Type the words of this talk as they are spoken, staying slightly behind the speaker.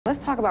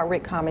Let's talk about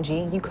Rick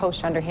Comegee. You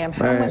coached under him.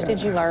 How much did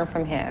you learn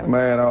from him?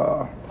 Man,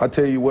 I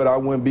tell you what, I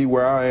wouldn't be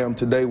where I am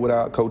today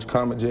without Coach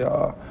Comegee.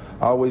 I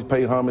always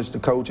pay homage to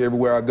Coach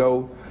everywhere I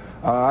go.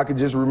 I could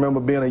just remember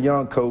being a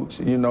young coach,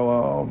 you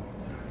know,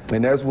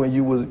 and that's when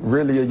you was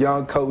really a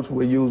young coach,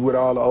 when you was with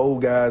all the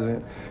old guys,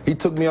 and he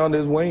took me under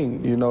his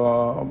wing. You know,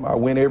 I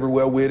went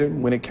everywhere with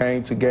him when it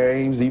came to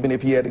games. Even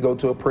if he had to go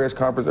to a press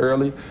conference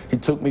early, he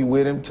took me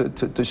with him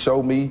to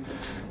show me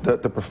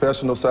the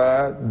professional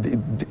side,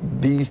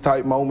 these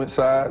type moment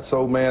side.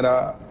 So man,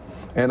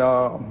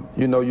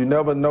 you know, you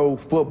never know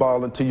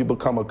football until you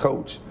become a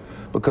coach.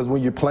 Because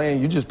when you're playing,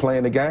 you're just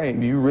playing the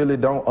game. You really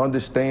don't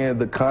understand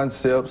the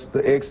concepts, the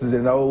X's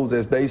and O's,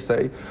 as they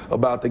say,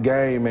 about the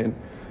game. And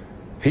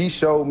he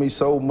showed me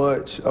so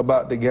much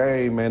about the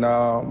game, and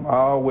I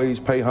always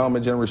pay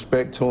homage and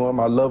respect to him.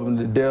 I love him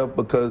to death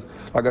because,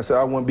 like I said,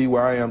 I wouldn't be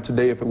where I am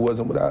today if it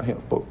wasn't without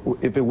him.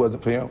 If it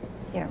wasn't for him.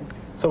 Yeah.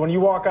 So when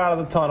you walk out of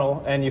the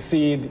tunnel and you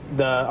see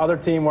the other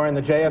team wearing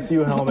the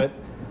JSU helmet,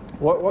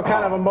 what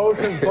kind of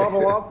emotions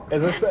bubble up?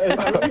 Is this?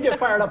 I mean, you get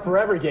fired up for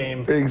every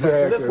game.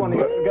 Exactly. For this one,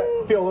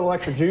 you feel a little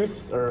extra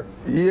juice, or?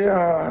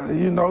 Yeah,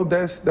 you know,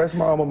 that's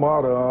my alma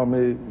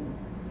mater.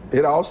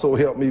 It also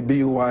helped me be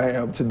who I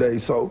am today,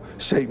 so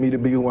shaped me to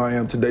be who I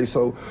am today.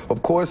 So,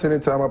 of course,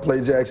 anytime I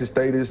play Jackson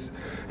State,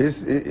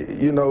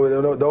 you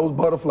know, those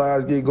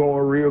butterflies get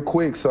going real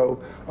quick.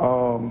 So,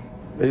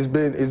 it's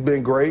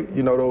been great.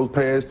 You know, those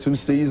past 2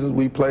 seasons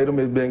we played them,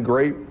 it's been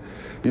great.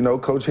 You know,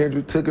 Coach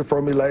Hendrick took it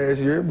from me last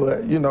year,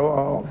 but you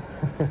know,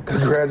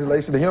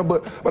 congratulations to him.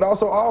 But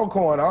also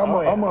Alcorn,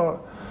 I'm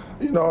a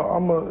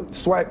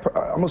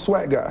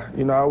SWAC guy.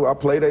 You know, I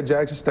played at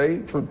Jackson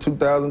State from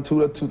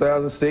 2002 to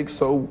 2006.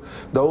 So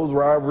those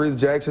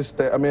rivalries, Jackson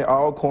State,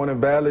 Alcorn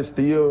and Valley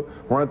still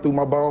run through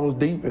my bones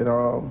deep,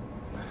 and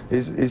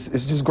it's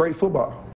just great football.